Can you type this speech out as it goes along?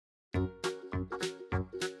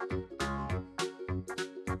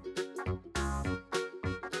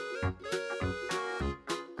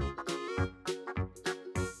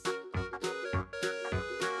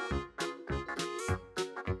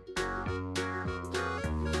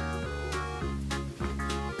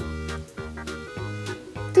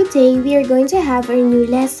today we are going to have our new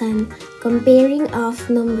lesson, comparing of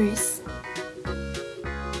numbers.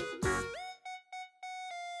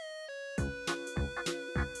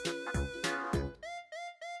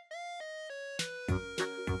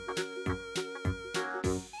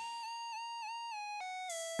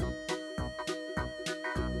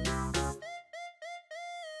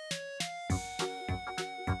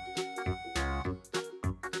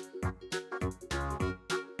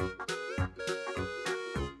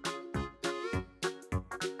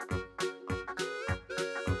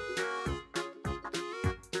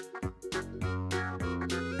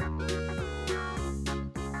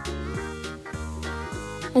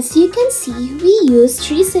 As you can see, we use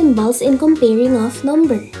three symbols in comparing of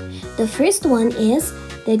number. The first one is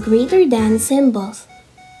the greater than symbol.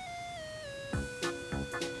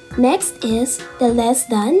 Next is the less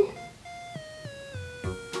than.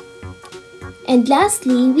 And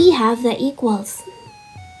lastly, we have the equals.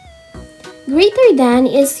 Greater than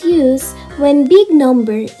is used when big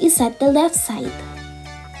number is at the left side,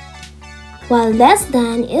 while less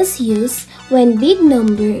than is used when big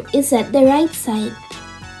number is at the right side.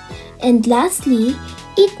 And lastly,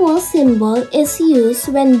 equal symbol is used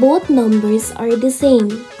when both numbers are the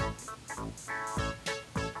same.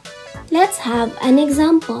 Let's have an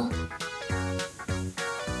example.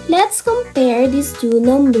 Let's compare these two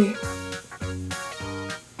numbers.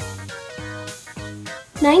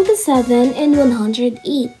 97 and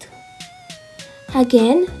 108.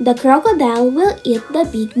 Again, the crocodile will eat the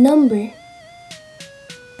big number.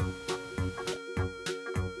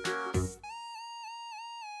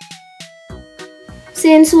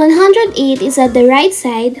 Since 108 is at the right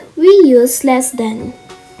side, we use less than.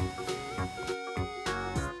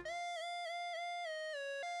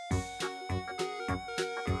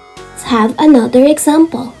 Let's have another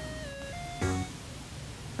example.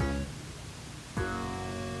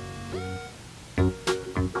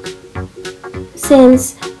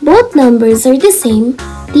 Since both numbers are the same,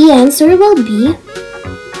 the answer will be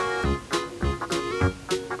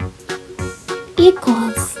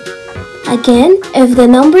equals. Again, if the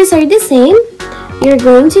numbers are the same, you're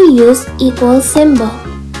going to use equal symbol.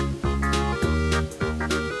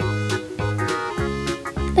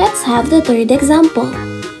 Let's have the third example.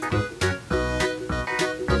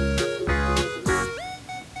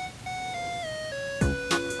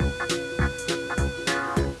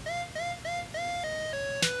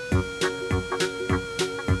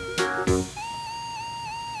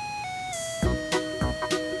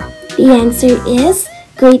 The answer is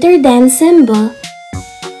greater than symbol.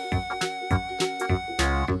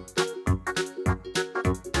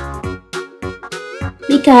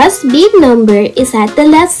 Because big number is at the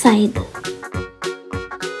left side.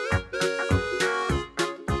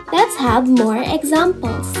 Let's have more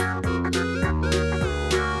examples.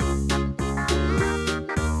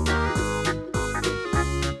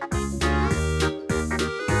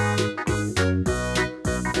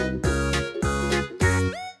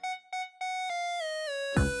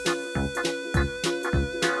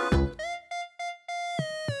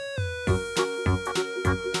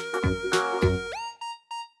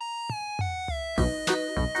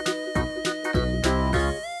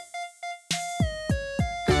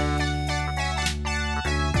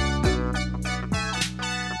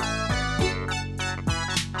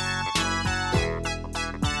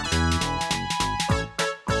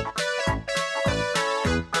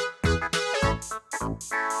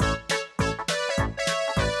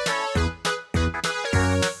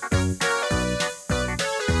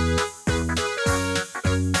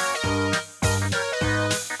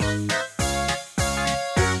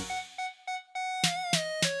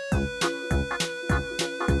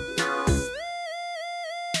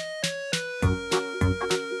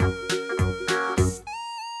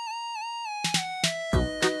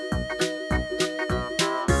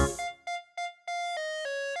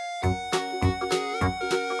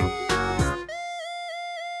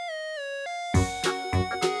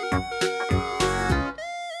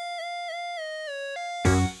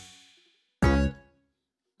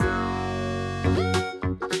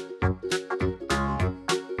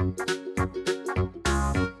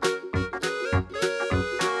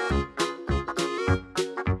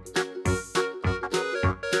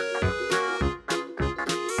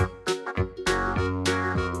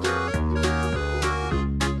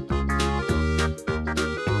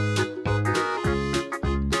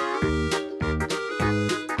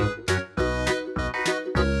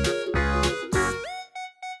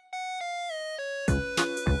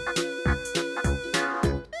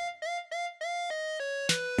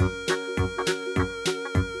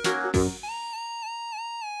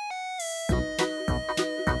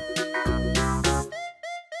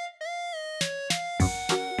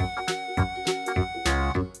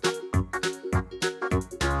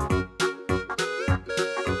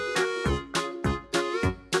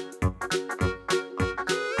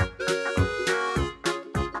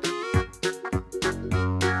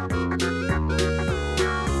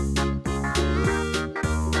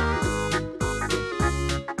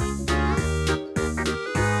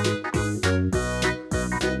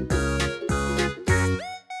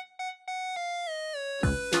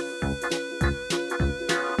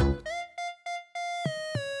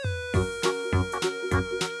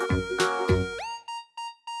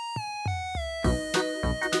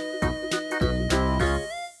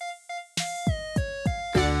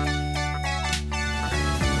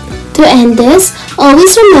 To end this,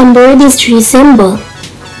 always remember these three symbols.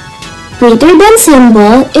 Greater than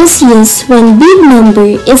symbol is used when big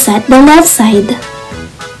number is at the left side.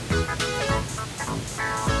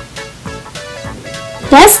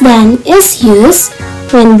 Less than is used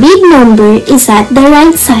when big number is at the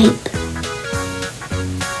right side.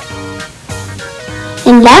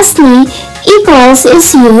 And lastly, equals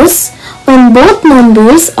is used when both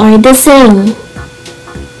numbers are the same.